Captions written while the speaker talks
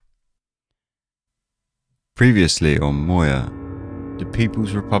Previously on Moya, the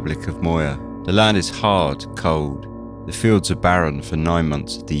People's Republic of Moya. The land is hard, cold. The fields are barren for 9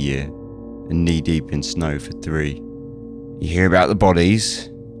 months of the year, and knee-deep in snow for 3. You hear about the bodies?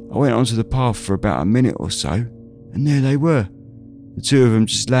 I went onto the path for about a minute or so, and there they were. The two of them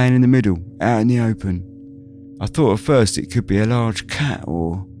just laying in the middle, out in the open. I thought at first it could be a large cat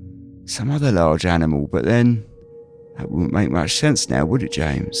or some other large animal, but then that wouldn't make much sense now, would it,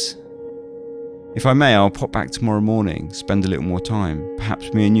 James? If I may, I'll pop back tomorrow morning, spend a little more time.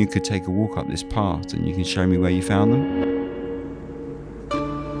 Perhaps me and you could take a walk up this path and you can show me where you found them.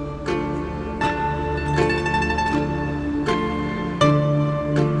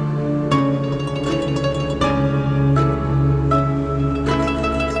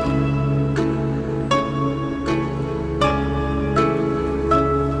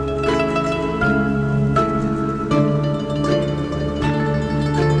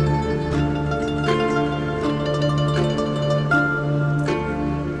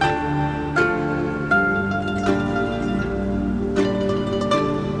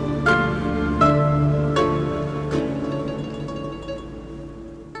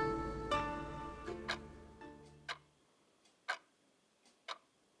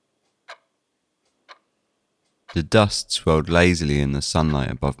 The dust swirled lazily in the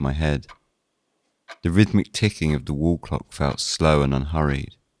sunlight above my head. The rhythmic ticking of the wall clock felt slow and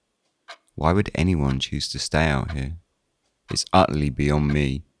unhurried. Why would anyone choose to stay out here? It's utterly beyond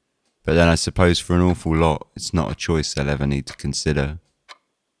me, but then I suppose for an awful lot, it's not a choice they'll ever need to consider.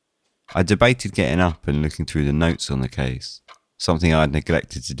 I debated getting up and looking through the notes on the case, something I had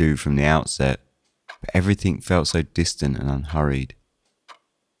neglected to do from the outset, but everything felt so distant and unhurried.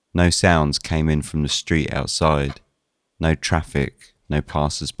 No sounds came in from the street outside, no traffic, no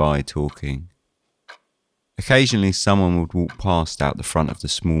passers-by talking. Occasionally someone would walk past out the front of the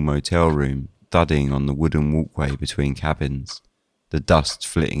small motel room, thudding on the wooden walkway between cabins, the dust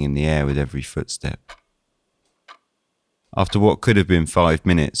flitting in the air with every footstep. After what could have been 5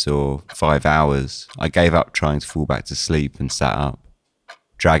 minutes or 5 hours, I gave up trying to fall back to sleep and sat up,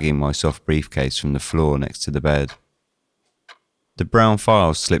 dragging my soft briefcase from the floor next to the bed. The brown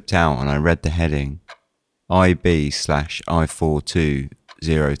file slipped out and I read the heading,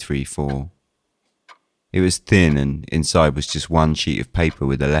 IB/I42034. It was thin and inside was just one sheet of paper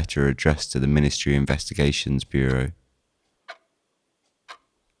with a letter addressed to the Ministry Investigations Bureau.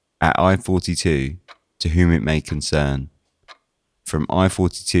 At I-42, to whom it may concern. From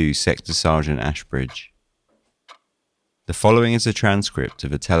I-42 Sector Sergeant Ashbridge. The following is a transcript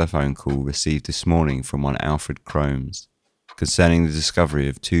of a telephone call received this morning from one Alfred Cromes, concerning the discovery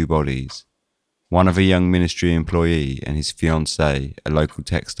of 2 bodies, one of a young ministry employee and his fiancée, a local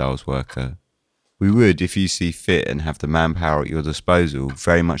textiles worker. We would, if you see fit and have the manpower at your disposal,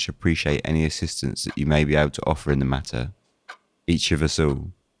 very much appreciate any assistance that you may be able to offer in the matter. Each of us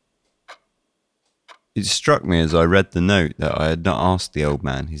all. It struck me as I read the note that I had not asked the old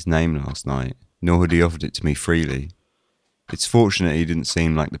man his name last night, nor had he offered it to me freely. It's fortunate he didn't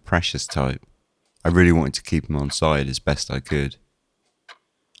seem like the precious type. I really wanted to keep him on side as best I could.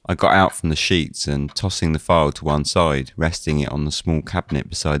 I got out from the sheets and, tossing the file to one side, resting it on the small cabinet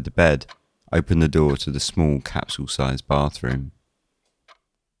beside the bed, opened the door to the small capsule-sized bathroom.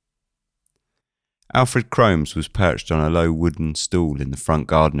 Alfred Cromes was perched on a low wooden stool in the front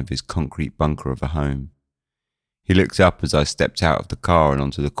garden of his concrete bunker of a home. He looked up as I stepped out of the car and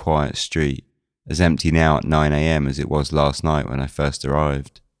onto the quiet street, as empty now at 9 a.m. as it was last night when I first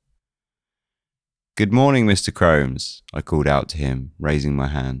arrived. "Good morning, Mr. Cromes," I called out to him, raising my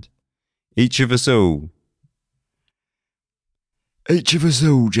hand. "Each of us all." "Each of us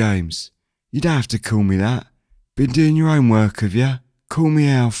all, James. You don't have to call me that. Been doing your own work, have you? Call me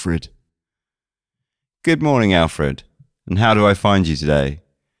Alfred." "Good morning, Alfred. And how do I find you today?"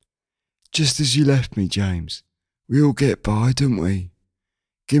 "Just as you left me, James. We all get by, don't we?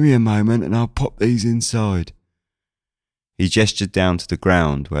 Give me a moment and I'll pop these inside." He gestured down to the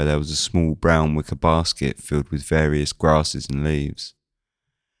ground where there was a small brown wicker basket filled with various grasses and leaves.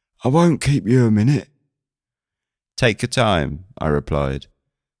 "I won't keep you a minute." "Take your time," I replied,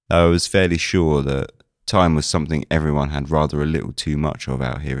 though I was fairly sure that time was something everyone had rather a little too much of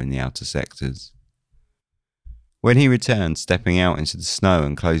out here in the outer sectors. When he returned, stepping out into the snow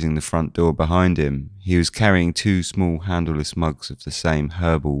and closing the front door behind him, he was carrying 2 small handleless mugs of the same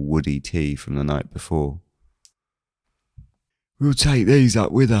herbal woody tea from the night before. "We'll take these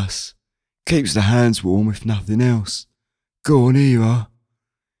up with us. Keeps the hands warm if nothing else. Go on, here you are."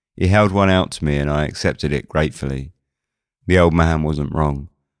 He held one out to me and I accepted it gratefully. The old man wasn't wrong.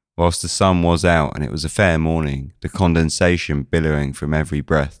 Whilst the sun was out and it was a fair morning, the condensation billowing from every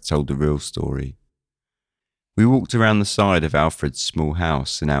breath told the real story. We walked around the side of Alfred's small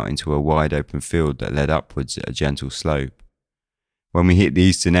house and out into a wide open field that led upwards at a gentle slope. When we hit the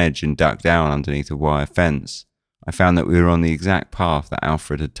eastern edge and ducked down underneath a wire fence, I found that we were on the exact path that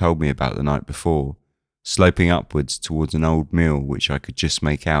Alfred had told me about the night before, sloping upwards towards an old mill which I could just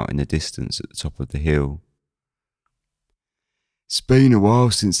make out in the distance at the top of the hill. It's been a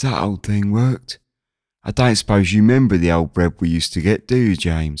while since that old thing worked. I don't suppose you remember the old bread we used to get, do you,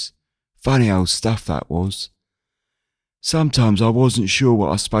 James? Funny old stuff that was. Sometimes I wasn't sure what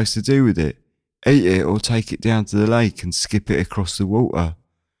I was supposed to do with it. Eat it or take it down to the lake and skip it across the water.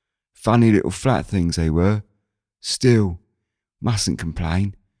 Funny little flat things they were. Still, mustn't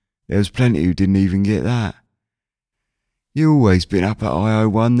complain. There was plenty who didn't even get that. You always been up at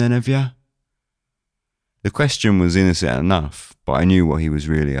IO1 then, have you? The question was innocent enough, but I knew what he was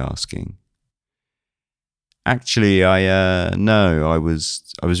really asking. Actually, no, I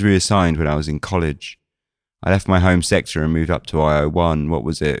was reassigned when I was in college. I left my home sector and moved up to IO1, what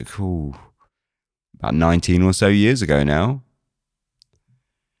was it? About 19 or so years ago now.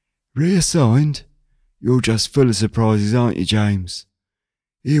 Reassigned? You're just full of surprises, aren't you, James?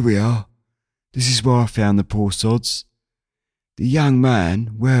 Here we are. This is where I found the poor sods. The young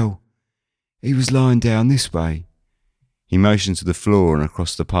man, well, he was lying down this way. He motioned to the floor and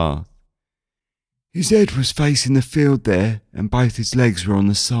across the path. His head was facing the field there, and both his legs were on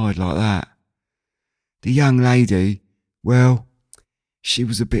the side like that. The young lady, well, she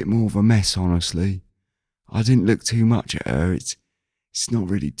was a bit more of a mess, honestly. I didn't look too much at her, it's not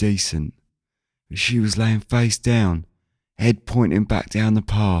really decent. But she was laying face down, head pointing back down the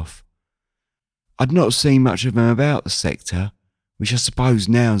path. I'd not seen much of them about the sector, which I suppose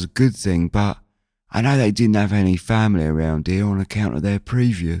now is a good thing, but I know they didn't have any family around here on account of their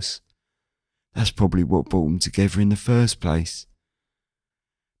previous. That's probably what brought them together in the first place.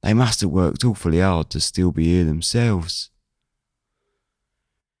 They must have worked awfully hard to still be here themselves.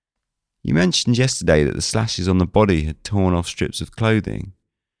 You mentioned yesterday that the slashes on the body had torn off strips of clothing.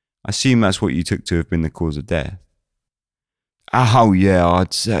 I assume that's what you took to have been the cause of death. Oh yeah,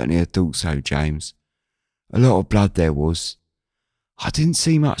 I'd certainly have thought so, James. A lot of blood there was. I didn't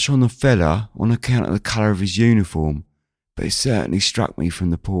see much on the fella on account of the colour of his uniform, but it certainly struck me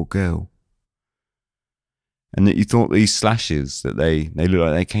from the poor girl. And that you thought these slashes, that they looked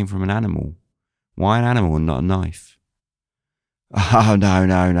like they came from an animal. Why an animal and not a knife? Oh, no,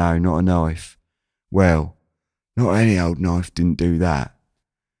 not a knife. Well, not any old knife didn't do that.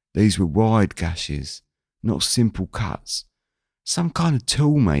 These were wide gashes, not simple cuts. Some kind of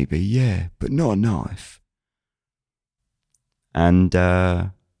tool maybe, yeah, but not a knife. And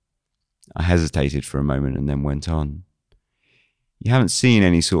I hesitated for a moment and then went on. You haven't seen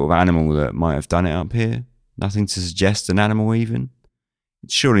any sort of animal that might have done it up here? Nothing to suggest an animal even?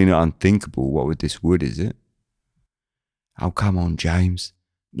 It's surely not unthinkable what with this wood, is it? Oh, come on, James.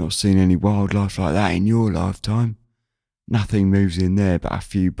 Not seen any wildlife like that in your lifetime. Nothing moves in there but a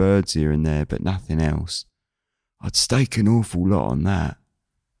few birds here and there, but nothing else. I'd stake an awful lot on that.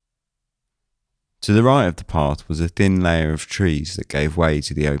 To the right of the path was a thin layer of trees that gave way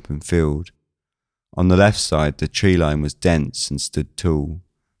to the open field. On the left side, the tree line was dense and stood tall,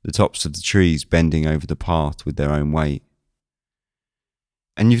 the tops of the trees bending over the path with their own weight.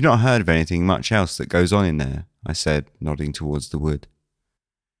 And you've not heard of anything much else that goes on in there? I said, nodding towards the wood.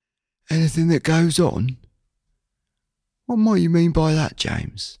 Anything that goes on? What might you mean by that,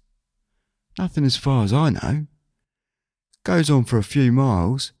 James? Nothing as far as I know. Goes on for a few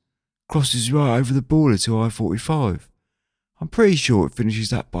miles, crosses right over the border to I-45. I'm pretty sure it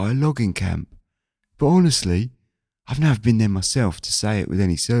finishes up by a logging camp. But honestly, I've never been there myself to say it with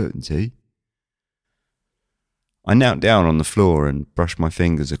any certainty. I knelt down on the floor and brushed my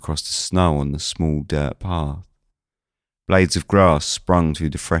fingers across the snow on the small dirt path. Blades of grass sprung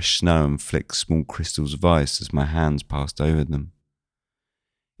through the fresh snow and flicked small crystals of ice as my hands passed over them.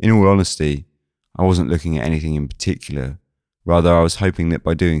 In all honesty, I wasn't looking at anything in particular. Rather, I was hoping that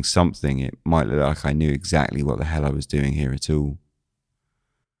by doing something, it might look like I knew exactly what the hell I was doing here at all.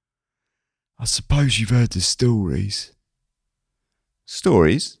 I suppose you've heard the stories.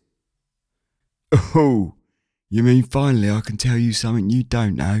 Stories? Oh, you mean finally I can tell you something you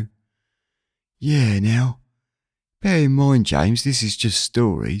don't know? Yeah, now. Bear in mind, James, this is just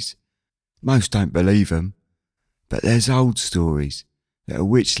stories. Most don't believe them. But there's old stories that a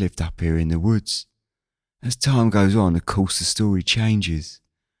witch lived up here in the woods. As time goes on, of course, the story changes.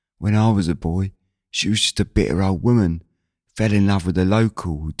 When I was a boy, she was just a bitter old woman, fell in love with a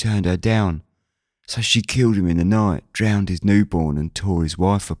local who turned her down. So she killed him in the night, drowned his newborn and tore his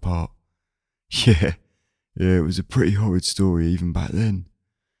wife apart. Yeah, it was a pretty horrid story even back then.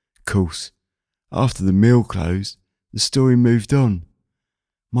 Of course, After the mill closed, the story moved on.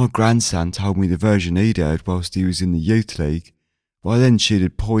 My grandson told me the version he'd heard whilst he was in the youth league. By then she'd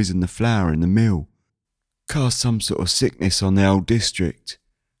had poisoned the flour in the mill, cast some sort of sickness on the whole district.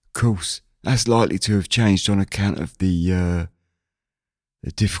 Of course, that's likely to have changed on account of the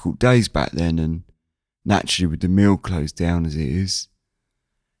difficult days back then, and naturally with the mill closed down as it is.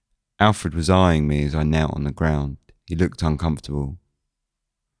 Alfred was eyeing me as I knelt on the ground. He looked uncomfortable.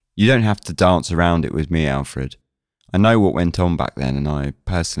 You don't have to dance around it with me, Alfred. I know what went on back then, and I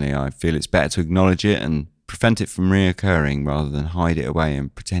feel it's better to acknowledge it and prevent it from reoccurring rather than hide it away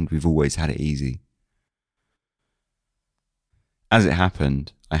and pretend we've always had it easy. As it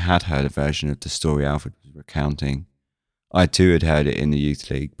happened, I had heard a version of the story Alfred was recounting. I too had heard it in the youth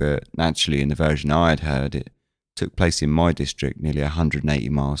league, but naturally in the version I had heard, it took place in my district nearly 180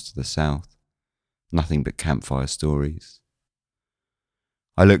 miles to the south. Nothing but campfire stories.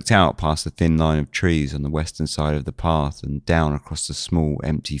 I looked out past the thin line of trees on the western side of the path and down across the small,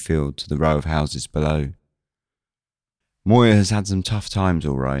 empty field to the row of houses below. Moya has had some tough times,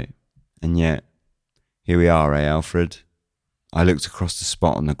 all right, and yet, here we are, Alfred? I looked across the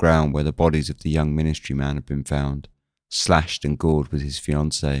spot on the ground where the bodies of the young ministry man had been found, slashed and gored with his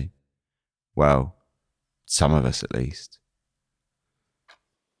fiancée. Well, some of us at least.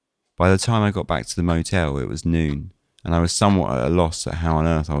 By the time I got back to the motel, it was noon, and I was somewhat at a loss at how on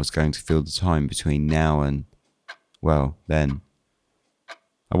earth I was going to fill the time between now and, well, then.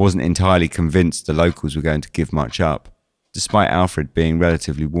 I wasn't entirely convinced the locals were going to give much up, despite Alfred being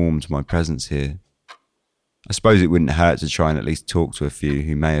relatively warm to my presence here. I suppose it wouldn't hurt to try and at least talk to a few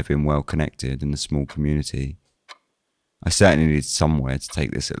who may have been well connected in the small community. I certainly needed somewhere to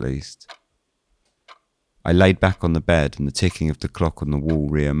take this at least. I laid back on the bed and the ticking of the clock on the wall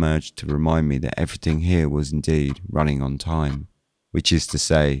re-emerged to remind me that everything here was indeed running on time, which is to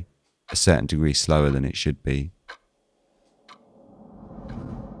say, a certain degree slower than it should be.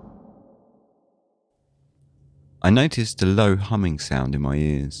 I noticed a low humming sound in my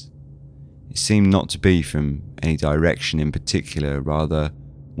ears. It seemed not to be from any direction in particular, rather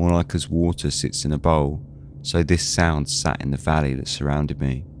more like as water sits in a bowl, so this sound sat in the valley that surrounded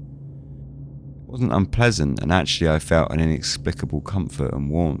me. It wasn't unpleasant, and actually I felt an inexplicable comfort and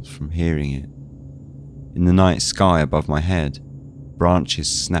warmth from hearing it. In the night sky above my head,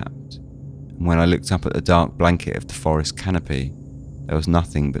 branches snapped, and when I looked up at the dark blanket of the forest canopy, there was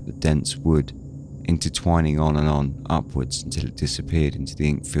nothing but the dense wood, intertwining on and on upwards until it disappeared into the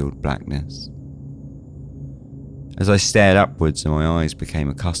ink-filled blackness. As I stared upwards and my eyes became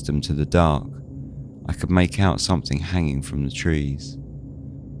accustomed to the dark, I could make out something hanging from the trees.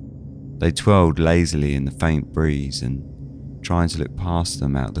 They twirled lazily in the faint breeze, and trying to look past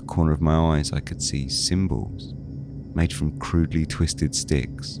them out the corner of my eyes I could see symbols made from crudely twisted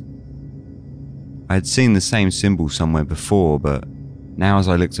sticks. I had seen the same symbol somewhere before, but now as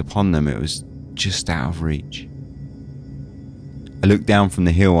I looked upon them it was just out of reach. I looked down from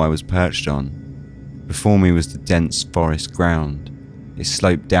the hill I was perched on. Before me was the dense forest ground. It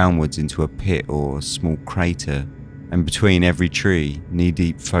sloped downwards into a pit or a small crater, and between every tree,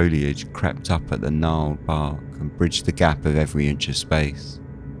 knee-deep foliage crept up at the gnarled bark and bridged the gap of every inch of space.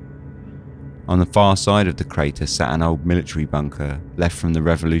 On the far side of the crater sat an old military bunker left from the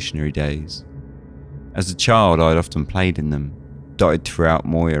revolutionary days. As a child I had often played in them, dotted throughout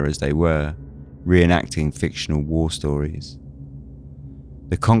Moya as they were, reenacting fictional war stories.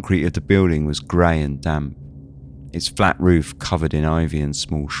 The concrete of the building was grey and damp, its flat roof covered in ivy and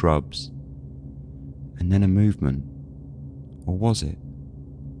small shrubs. And then a movement. Or was it?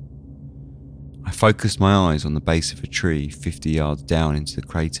 I focused my eyes on the base of a tree 50 yards down into the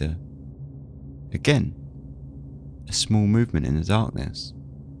crater. Again, a small movement in the darkness.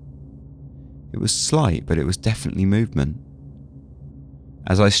 It was slight, but it was definitely movement.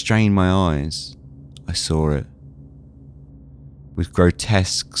 As I strained my eyes, I saw it. With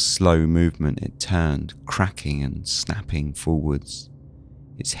grotesque, slow movement, it turned, cracking and snapping forwards,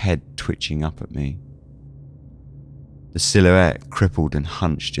 its head twitching up at me. The silhouette, crippled and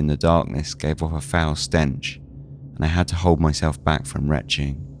hunched in the darkness, gave off a foul stench, and I had to hold myself back from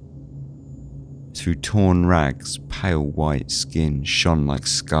retching. Through torn rags, pale white skin shone like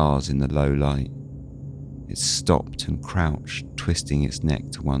scars in the low light. It stopped and crouched, twisting its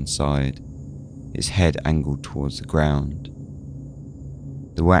neck to one side, its head angled towards the ground.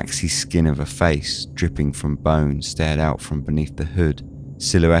 The waxy skin of a face, dripping from bone, stared out from beneath the hood,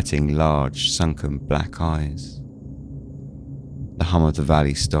 silhouetting large, sunken black eyes. The hum of the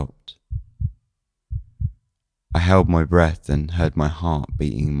valley stopped. I held my breath and heard my heart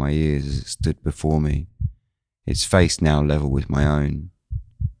beating in my ears as it stood before me, its face now level with my own.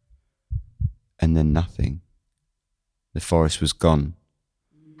 And then nothing. The forest was gone.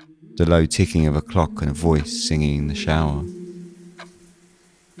 The low ticking of a clock and a voice singing in the shower.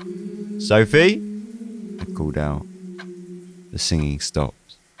 "Sophie?" I called out. The singing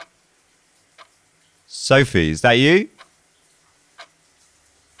stopped. "Sophie, is that you?"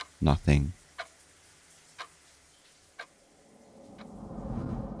 Nothing.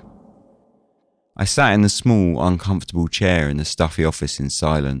 I sat in the small, uncomfortable chair in the stuffy office in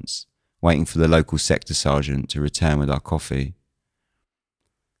silence, waiting for the local sector sergeant to return with our coffee.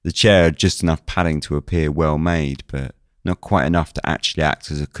 The chair had just enough padding to appear well made, but not quite enough to actually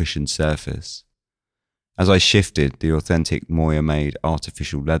act as a cushioned surface. As I shifted, the authentic Moya-made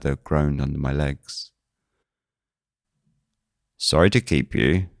artificial leather groaned under my legs. "Sorry to keep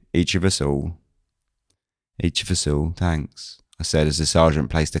you. Each of us all." "Each of us all, thanks," I said as the sergeant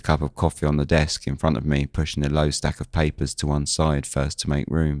placed a cup of coffee on the desk in front of me, pushing a low stack of papers to one side first to make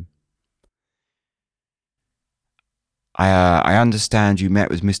room. I understand you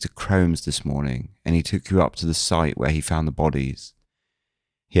met with Mr. Cromes this morning, and he took you up to the site where he found the bodies,"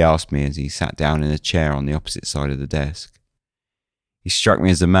 he asked me as he sat down in a chair on the opposite side of the desk. He struck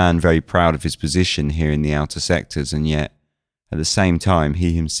me as a man very proud of his position here in the outer sectors, and yet, at the same time,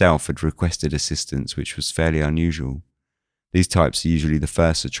 he himself had requested assistance, which was fairly unusual. These types are usually the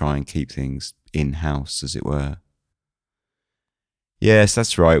first to try and keep things in-house, as it were. "Yes,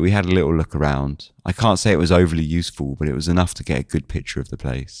 that's right, we had a little look around. I can't say it was overly useful, but it was enough to get a good picture of the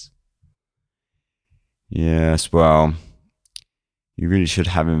place." "Yes, well, you really should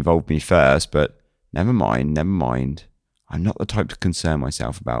have involved me first, but never mind. I'm not the type to concern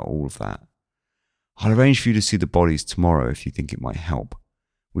myself about all of that. I'll arrange for you to see the bodies tomorrow if you think it might help.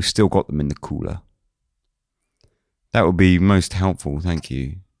 We've still got them in the cooler." "That would be most helpful, thank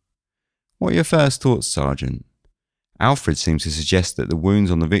you." "What are your first thoughts, Sergeant?" "Alfred seemed to suggest that the wounds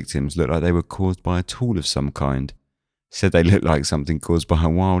on the victims looked like they were caused by a tool of some kind. Said they looked like something caused by a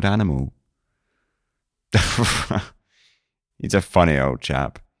wild animal." "He's a funny old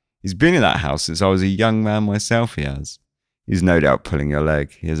chap. He's been in that house since I was a young man myself, he has. He's no doubt pulling your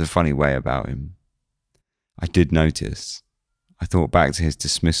leg. He has a funny way about him." I did notice. I thought back to his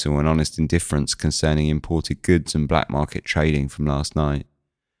dismissal and honest indifference concerning imported goods and black market trading from last night.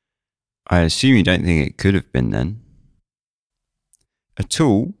 "I assume you don't think it could have been then?" "A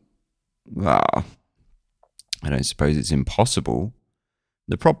tool? Well, I don't suppose it's impossible.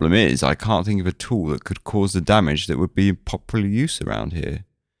 The problem is I can't think of a tool that could cause the damage that would be in popular use around here.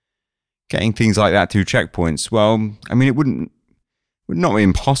 Getting things like that through checkpoints, well, I mean, it would not be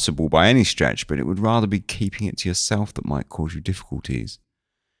impossible by any stretch, but it would rather be keeping it to yourself that might cause you difficulties.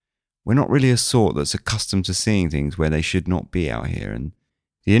 We're not really a sort that's accustomed to seeing things where they should not be out here, and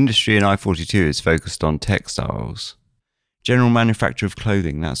the industry in I-42 is focused on textiles, general manufacture of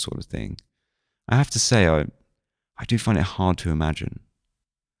clothing, that sort of thing. I have to say, I do find it hard to imagine."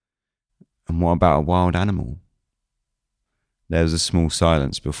 "And what about a wild animal?" There was a small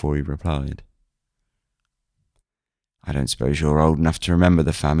silence before he replied. "I don't suppose you're old enough to remember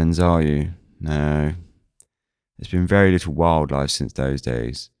the famines, are you? No. There's been very little wildlife since those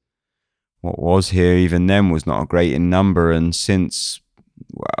days. What was here even then was not great in number, and since,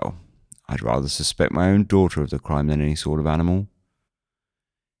 well, I'd rather suspect my own daughter of the crime than any sort of animal."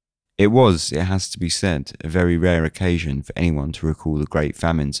 It was, it has to be said, a very rare occasion for anyone to recall the great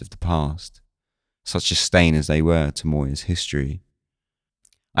famines of the past, such a stain as they were to Moya's history.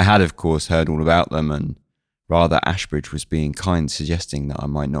 I had, of course, heard all about them, and rather Ashbridge was being kind, suggesting that I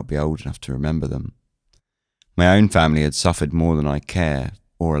might not be old enough to remember them. My own family had suffered more than I care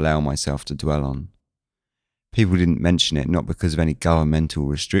or allow myself to dwell on. People didn't mention it not because of any governmental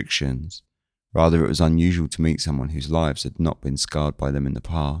restrictions, rather it was unusual to meet someone whose lives had not been scarred by them in the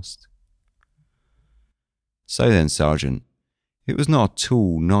past. "So then, Sergeant, it was not a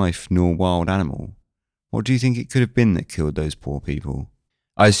tool, knife, nor wild animal. What do you think it could have been that killed those poor people?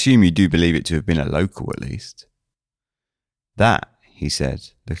 I assume you do believe it to have been a local, at least." "That," he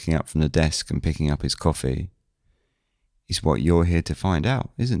said, looking up from the desk and picking up his coffee, "is what you're here to find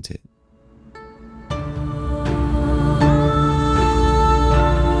out, isn't it?"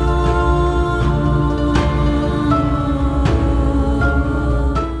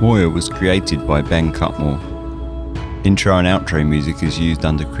 Moya was created by Ben Cutmore. Intro and outro music is used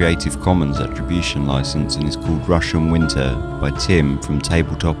under Creative Commons Attribution License and is called Russian Winter by Tim from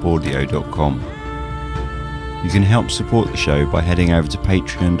tabletopaudio.com. You can help support the show by heading over to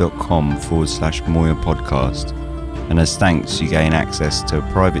patreon.com/Moya Podcast, and as thanks you gain access to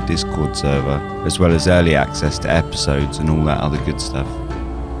a private Discord server as well as early access to episodes and all that other good stuff.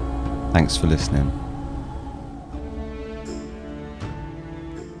 Thanks for listening.